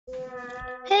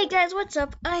Hey guys, what's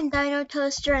up? I'm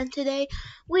Dinotoaster, and today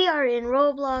we are in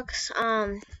Roblox.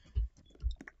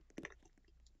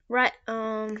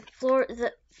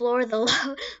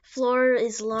 Floor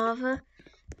is lava.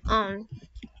 I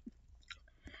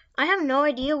have no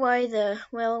idea why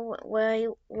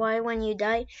why when you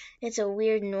die it's a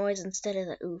weird noise instead of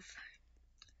the oof.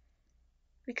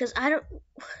 Because I don't.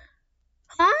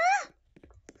 Huh?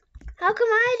 How come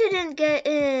I didn't get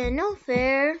in? No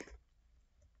fair.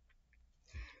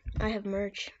 I have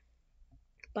merch.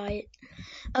 Buy it.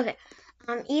 Okay.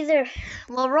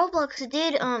 Roblox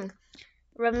did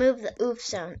remove the oof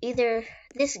sound. Either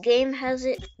this game has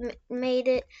made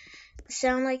it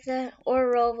sound like that,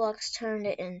 or Roblox turned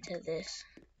it into this.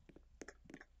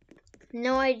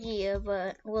 No idea,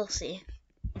 but we'll see.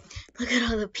 Look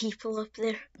at all the people up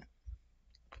there.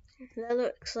 That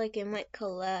looks like it might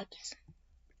collapse.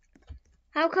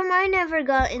 How come I never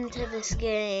got into this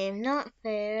game? Not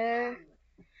fair.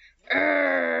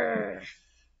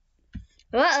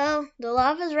 Uh-oh, the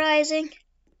lava's rising.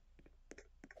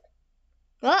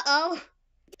 Uh-oh.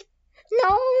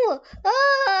 No!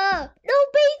 No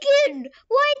bacon!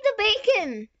 Why the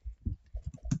bacon?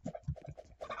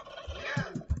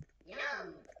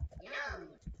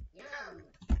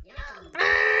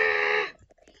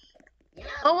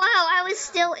 Oh wow, I was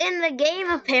still in the game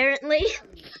apparently.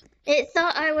 It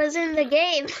thought I was in the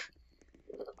game.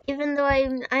 Even though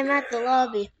I'm at the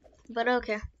lobby. But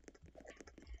okay.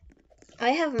 I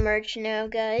have merch now,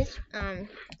 guys.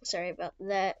 Sorry about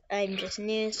that. I'm just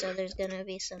new, so there's gonna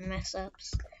be some mess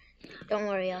ups. Don't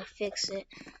worry, I'll fix it.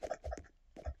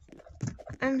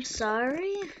 I'm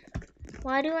sorry?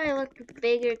 Why do I look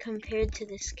bigger compared to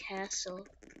this castle?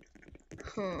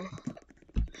 Huh.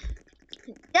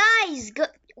 Guys,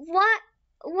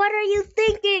 what are you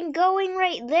thinking going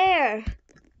right there?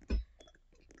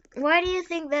 Why do you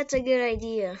think that's a good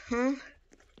idea, huh?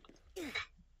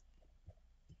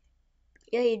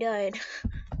 Yeah, you died.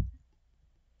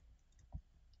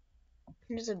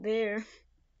 There's a bear.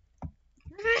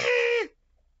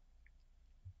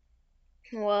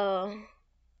 Whoa.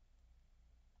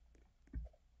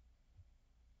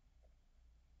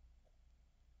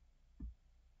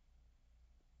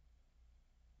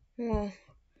 Whoa.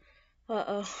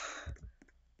 Uh-oh.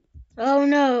 Oh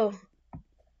no.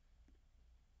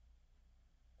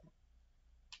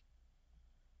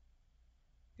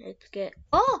 Let's get...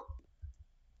 Oh!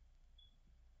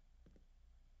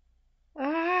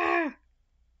 Ah!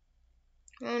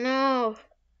 Oh no.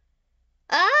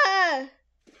 Ah!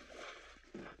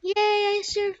 Yay, I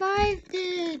survived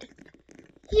it!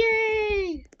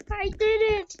 Yay! I did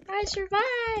it! I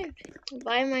survived!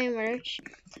 Buy my merch.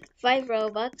 5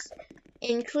 Robux.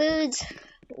 Includes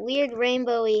weird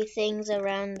rainbowy things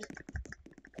around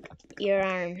your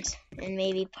arms and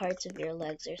maybe parts of your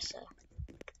legs or so.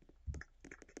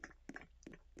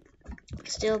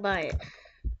 Still buy it.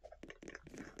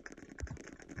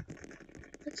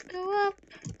 Let's go up,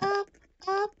 up,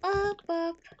 up, up,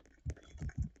 up.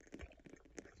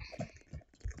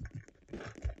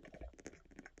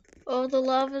 Oh, the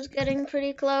lava's getting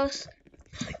pretty close.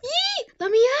 Yee!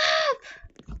 Let me up!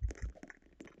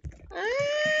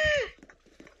 Ah!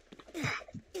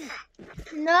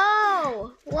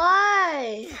 No!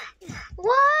 Why?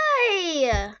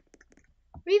 Why?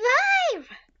 Revive!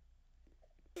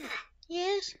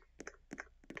 Yes.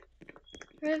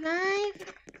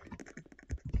 Revive.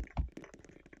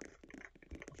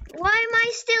 Why am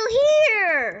I still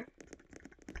here?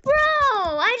 Bro,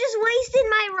 I just wasted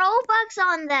my Robux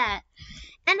on that.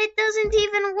 And it doesn't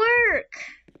even work.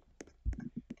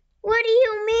 What do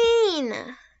you mean?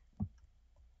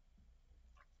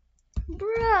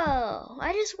 Bro,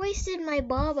 I just wasted my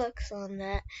Robux on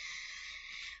that.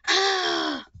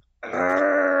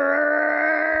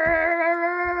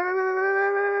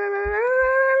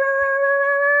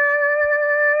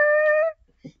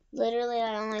 Literally,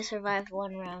 I only survived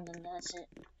 1 round and that's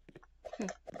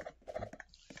it.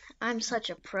 I'm such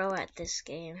a pro at this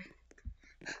game.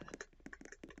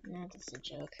 No, that's a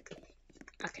joke.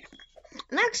 Okay.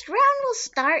 Next round will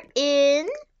start in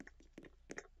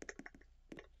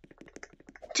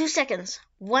 2 seconds.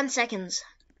 1 second.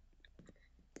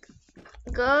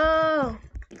 Go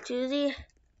to the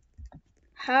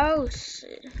house.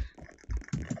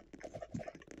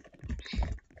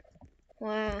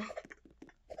 Wow.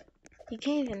 You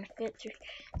can't even fit through.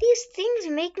 These things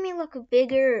make me look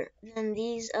bigger than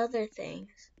these other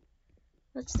things.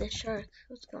 What's this shark?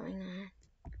 What's going on?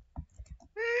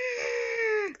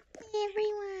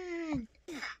 Everyone!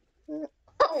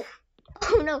 Oh!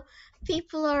 Oh no!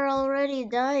 People are already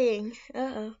dying.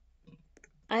 Uh-oh.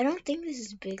 I don't think this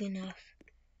is big enough.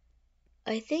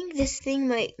 I think this thing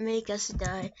might make us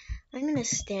die. I'm gonna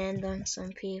stand on some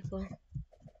people.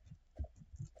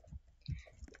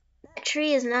 That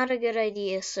tree is not a good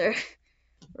idea, sir.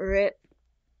 Rip.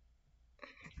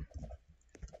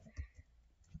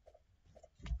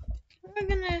 We're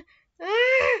gonna...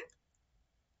 Ah!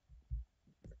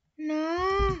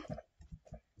 No.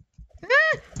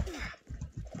 Ah!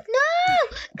 No!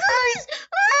 Guys!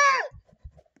 Ah!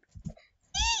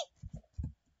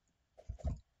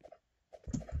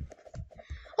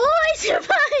 Oh, I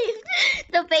survived!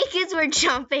 The bacons were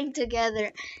jumping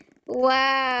together.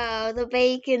 Wow, the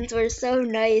bacons were so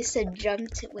nice and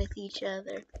jumped with each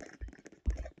other.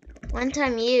 One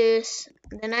time use,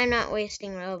 then I'm not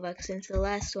wasting Robux since the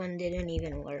last one didn't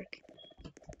even work.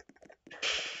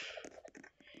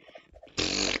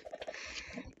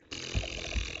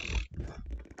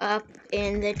 Up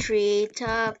in the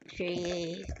treetop.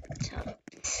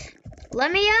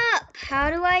 Let me up! How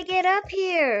do I get up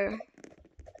here?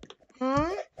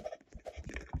 Huh?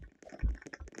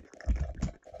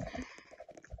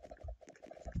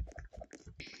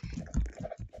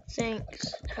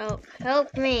 Thanks.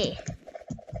 Help me.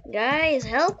 Guys,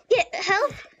 help!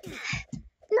 Help!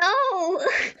 No!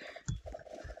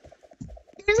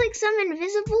 There's like some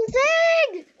invisible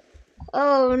thing!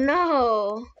 Oh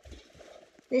no.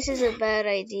 This is a bad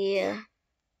idea.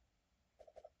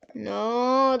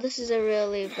 No, this is a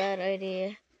really bad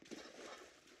idea.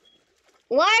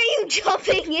 Why are you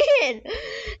jumping in?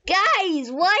 Guys,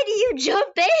 why do you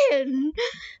jump in?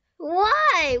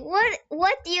 Why?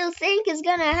 What do you think is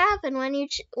gonna happen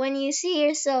when you see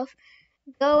yourself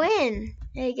go in?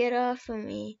 Hey, get off of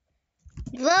me.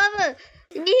 Lava!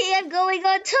 Me, I'm going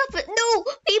on top of... No!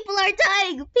 People are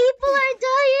dying! People are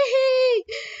dying!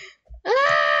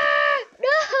 Ah!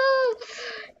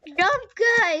 No! Jump,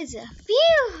 guys!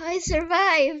 Phew! I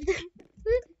survived.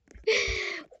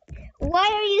 Why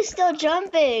are you still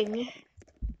jumping?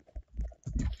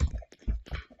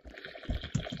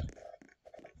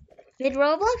 Did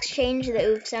Roblox change the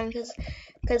oof sound?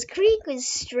 Because Creek was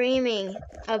streaming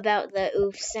about the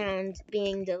oof sound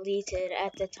being deleted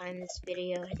at the time this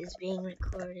video is being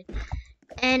recorded.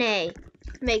 NA.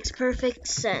 Makes perfect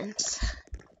sense.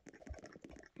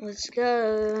 Let's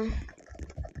go.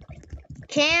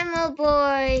 Camel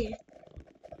boy!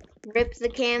 Rip the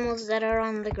camels that are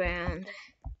on the ground.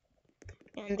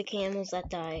 And the camels that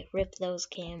die. Rip those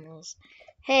camels.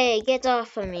 Hey, get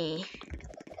off of me.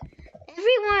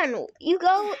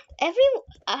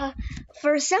 Everyone,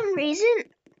 for some reason,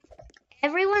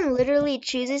 everyone literally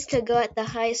chooses to go at the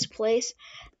highest place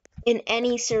in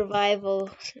any survival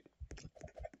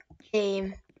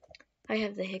game. I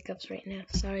have the hiccups right now,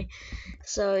 sorry.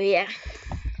 So, yeah.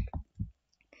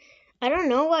 I don't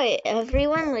know why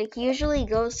everyone, usually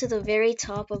goes to the very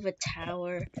top of a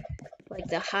tower. Like,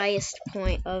 the highest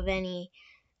point of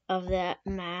that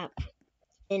map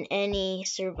in any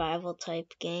survival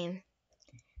type game.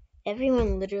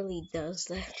 Everyone literally does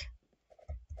that.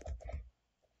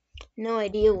 No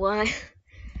idea why.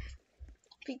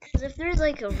 Because if there's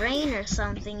a rain or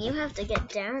something, you have to get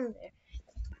down there.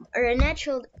 Or a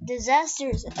natural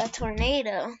disaster, a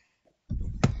tornado.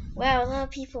 Wow, a lot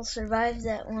of people survived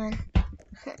that one.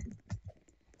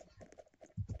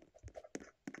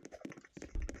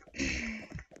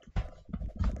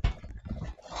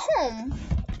 Home.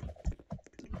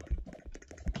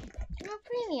 No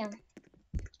premium.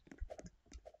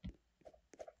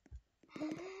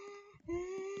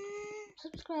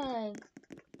 Subscribe.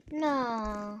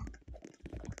 No.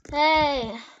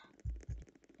 Hey.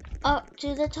 Up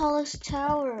to the tallest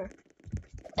tower.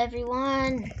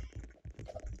 Everyone.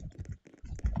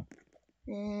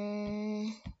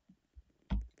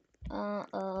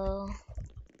 Uh-oh.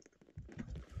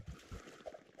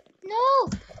 No!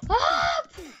 Ah!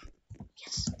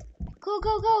 Yes. Go,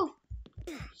 go, go.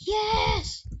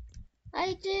 Yes.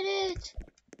 I did it.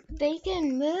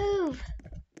 Bacon, move.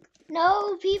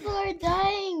 No, people are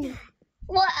dying.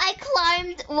 What? I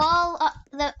climbed while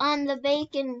on the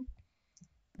bacon.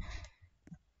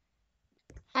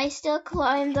 I still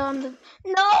climbed on the...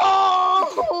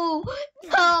 No!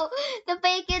 No! The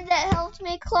bacon that helped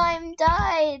me climb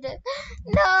died.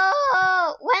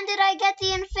 No! When did I get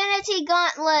the infinity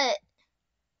gauntlet?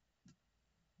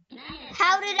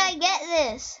 How did I get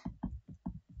this?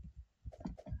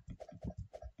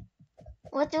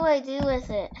 What do I do with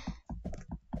it?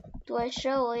 Do I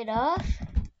show it off?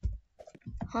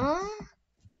 Huh?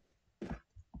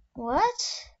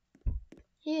 What?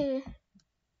 Here.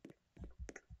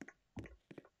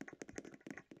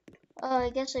 Oh,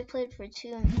 I guess I played for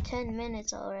 10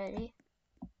 minutes already.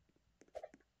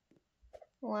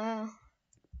 Wow.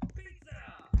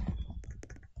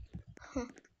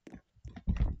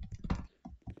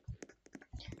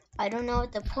 I don't know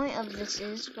what the point of this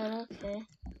is, but okay.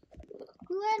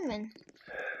 Glue admin.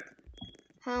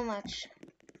 How much?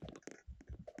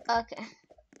 Okay.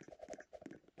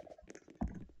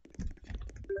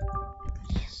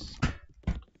 Yes.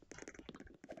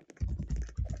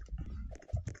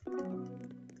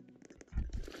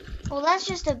 Well, that's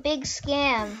just a big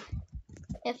scam.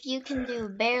 If you can do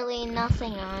barely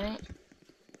nothing on it.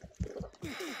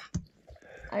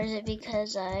 Or is it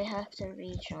because I have to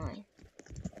rejoin?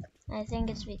 I think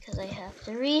it's because I have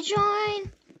to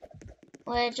rejoin,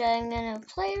 which I'm gonna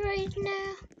play right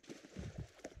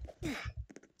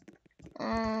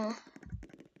now.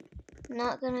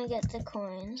 Not gonna get the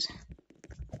coins.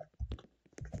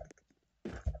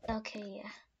 Okay, yeah.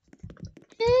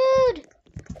 Dude!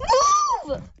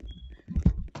 Move!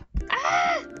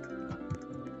 Ah!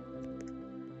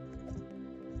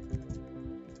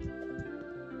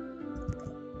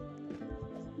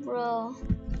 Bro.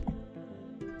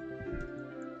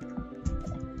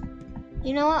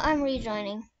 You know what? I'm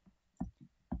rejoining.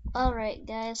 Alright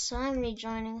guys, so I'm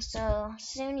rejoining, so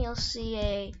soon you'll see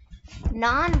a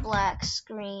non-black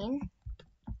screen.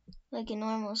 Like a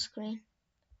normal screen.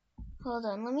 Hold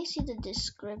on, let me see the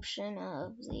description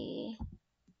of the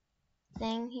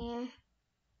thing here.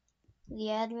 The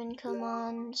admin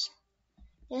commands.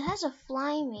 It has a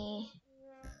fly me.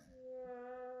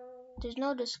 There's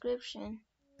no description.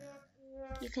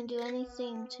 You can do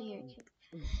anything to your kid.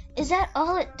 Is that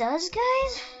all it does,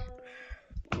 guys?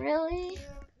 Really?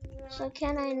 So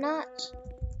can I not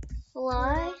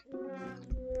fly?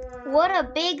 What a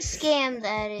big scam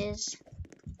that is.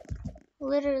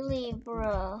 Literally,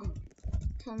 bro.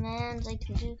 Commands, I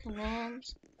can do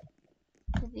commands.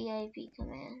 VIP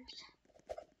commands.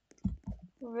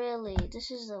 Really, this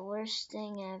is the worst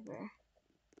thing ever.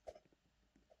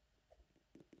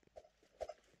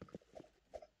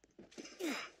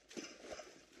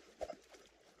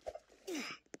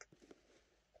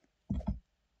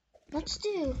 Let's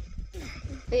do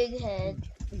big head.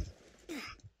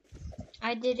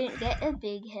 I didn't get a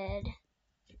big head.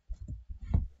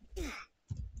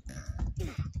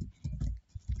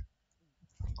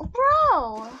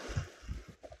 Bro!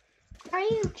 Are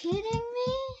you kidding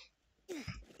me?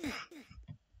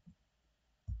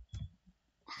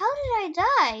 How did I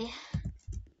die?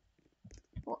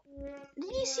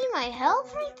 Did you see my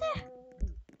health right there?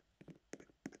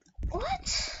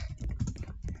 What?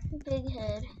 Big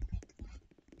head.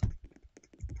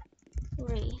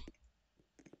 3.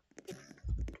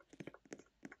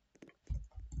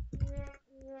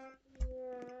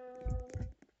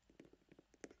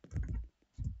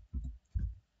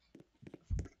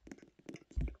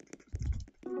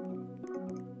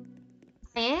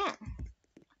 Yeah.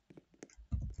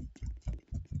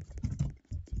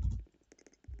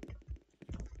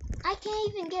 I can't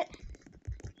even get.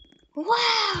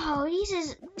 Wow, this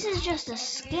is just a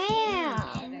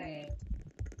scam.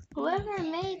 Whoever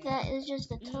made that is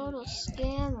just a total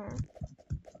scammer.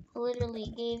 Literally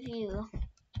gave you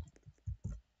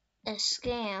a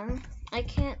scam. I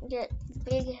can't get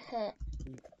big head.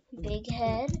 Big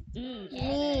head?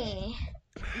 Me.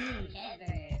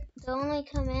 The only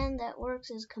command that works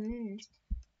is command.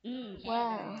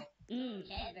 Wow.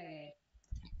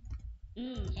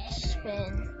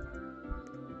 Spin.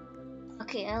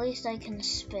 Okay, at least I can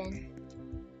spin.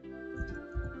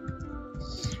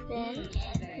 Spin.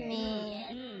 Me.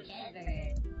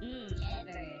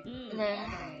 There.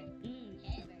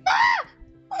 Ah!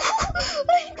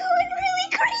 I'm going really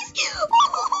crazy!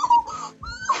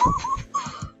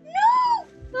 No!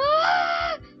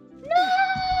 Ah! No!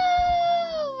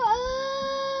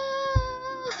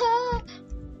 Ah!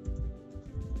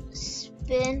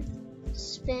 Spin.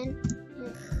 Spin.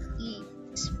 E.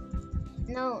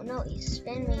 No, you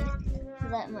spin me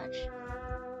that much.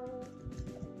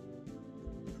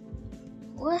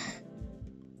 What?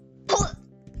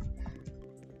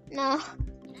 No.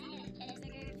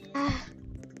 Ah.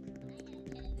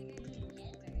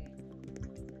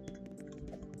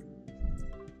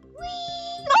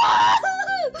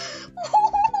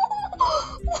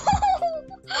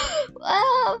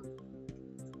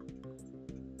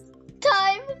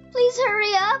 Time, please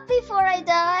hurry up before I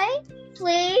die.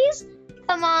 Please,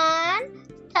 come on.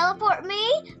 Teleport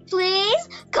me, please.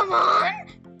 Come on.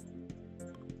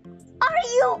 Are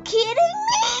you kidding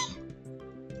me?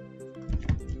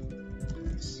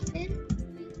 Spin.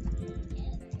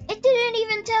 It didn't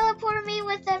even teleport me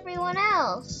with everyone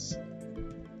else.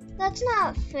 That's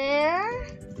not fair.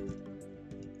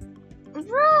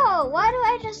 Bro, why do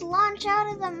I just launch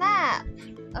out of the map?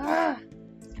 Ugh.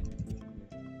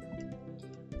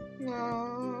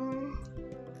 No.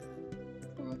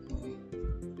 Okay.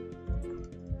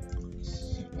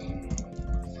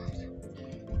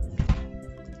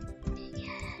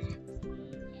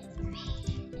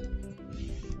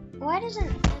 Why doesn't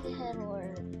egghead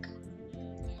work?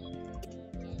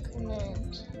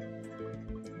 Command.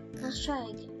 Let's try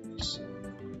again.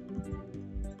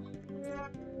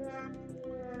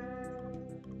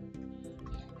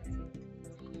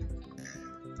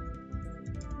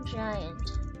 Giant.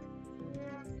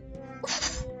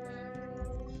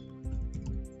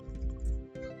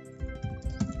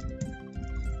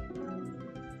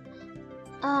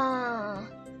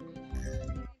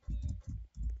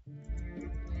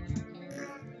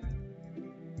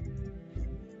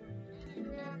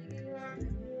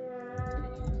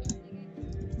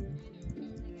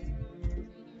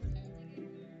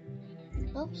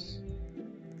 Oops.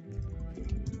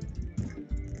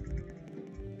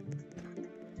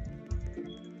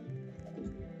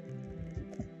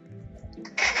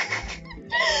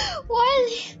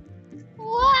 What?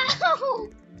 Wow!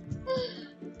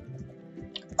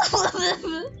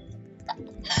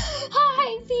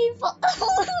 Hi, people!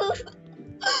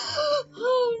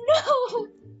 Oh no!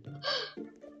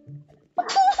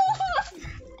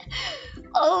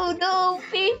 Oh no,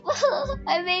 people!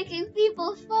 I'm making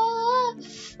people fall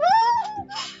off!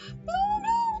 Oh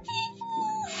no,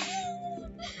 people!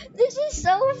 This is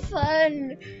so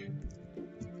fun!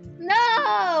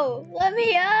 No! Let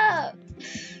me up!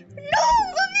 No!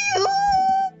 Let me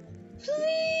up!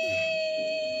 Please!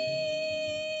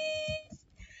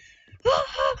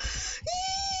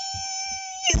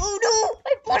 Oh no!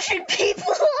 I'm pushing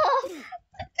people off! I'm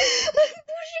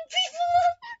pushing people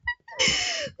off!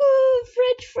 Oh,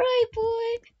 French fry boy!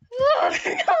 Oh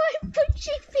no! I'm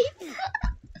pushing people!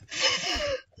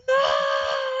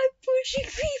 Oh, I'm pushing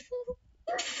people!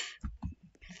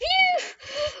 Phew!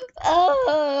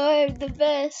 Oh, I'm the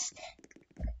best.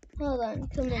 Hold on,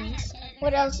 comments.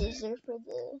 What else is there for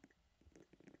the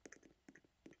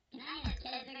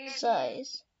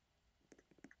size?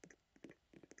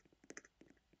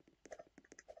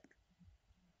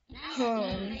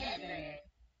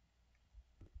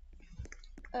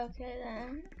 Okay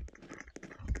then.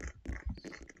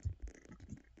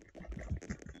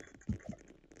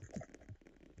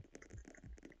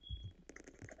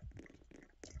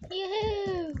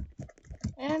 Yoo-hoo!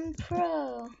 I'm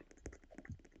pro.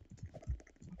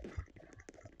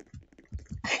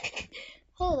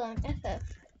 Hold on, FF.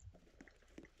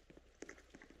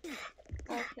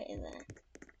 Okay then.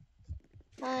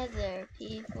 Hi there,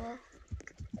 people.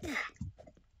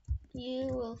 You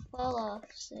will fall off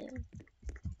soon.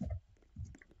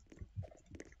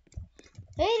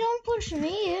 Hey, don't push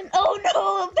me in. Oh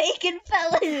no, a bacon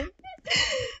fell in.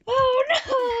 Oh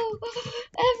no!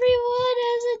 Everyone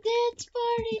has a dance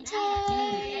party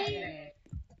time.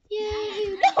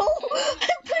 Yay! No!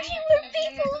 I'm pushing more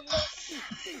people.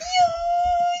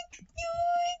 Yoink!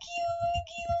 Yoink! Yoink!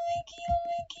 Yoink!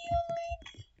 Yoink! Yoink!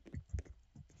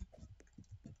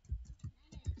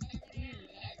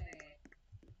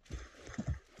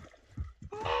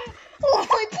 Oh,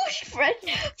 I pushed French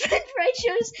fry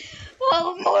shows.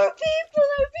 Oh, more people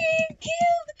are being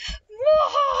killed.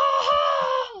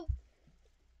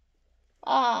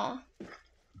 Ah.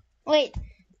 Wait.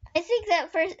 I think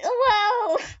that first.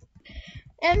 Wow.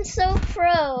 I'm so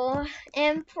pro.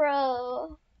 I'm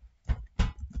pro.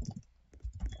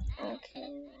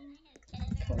 Okay.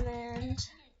 Command.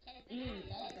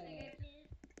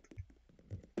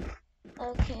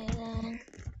 Okay then.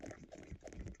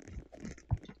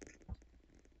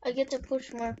 I get to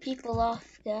push more people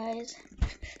off, guys.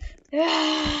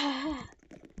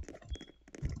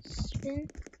 Spin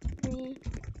me.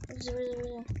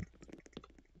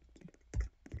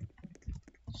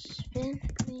 Spin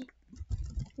me.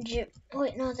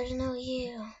 Wait, no, there's no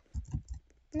you.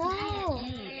 No.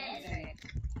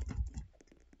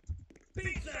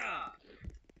 Pizza.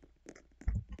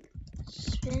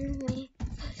 Spin me.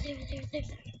 Oh, there.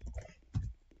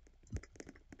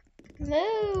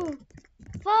 Move.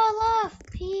 Fall off,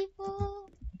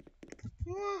 people.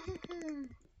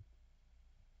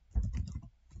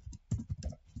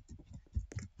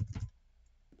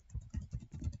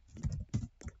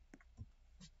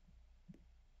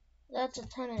 That's a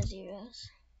ton of zeros.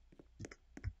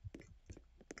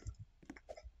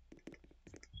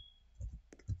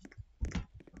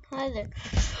 Hi there.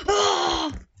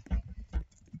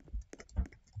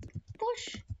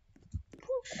 Push.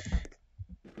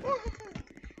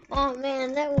 Oh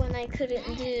man, that one I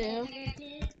couldn't do.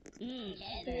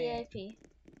 VIP.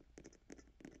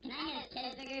 Can I get a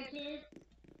cheeseburger, please?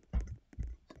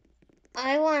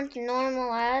 I want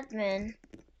normal admin.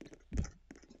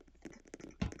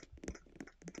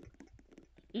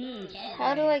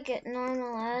 How do I get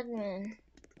normal admin?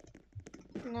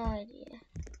 No idea.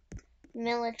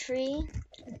 Military.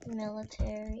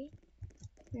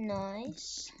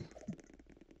 Nice.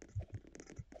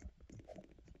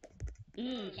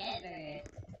 Cheeseburger.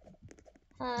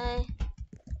 Hi.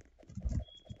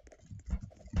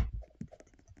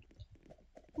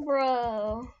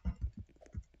 Bro.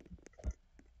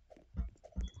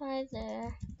 Hi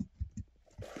there.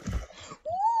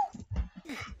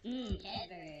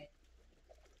 Cheeseburger.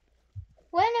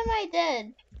 When am I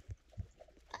dead?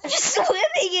 I'm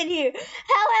swimming in here.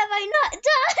 How have I not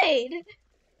died?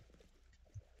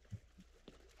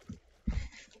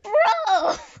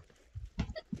 Bro!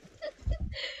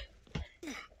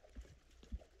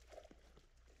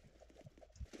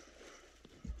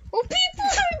 Oh, people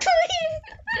are dying!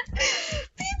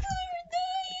 People are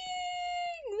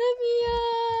dying! Let me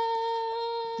out!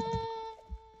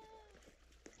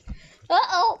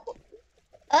 Uh-oh!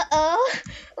 Uh-oh!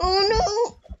 Oh no!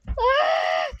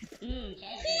 Ah! People!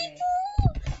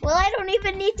 Well, I don't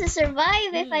even need to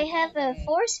survive if I have a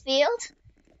force field.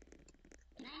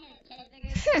 Can I have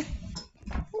cheeseburger?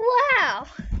 Wow!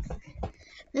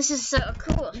 This is so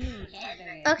cool.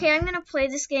 Cheeseburger. Okay, I'm gonna play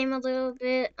this game a little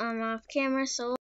bit off camera, so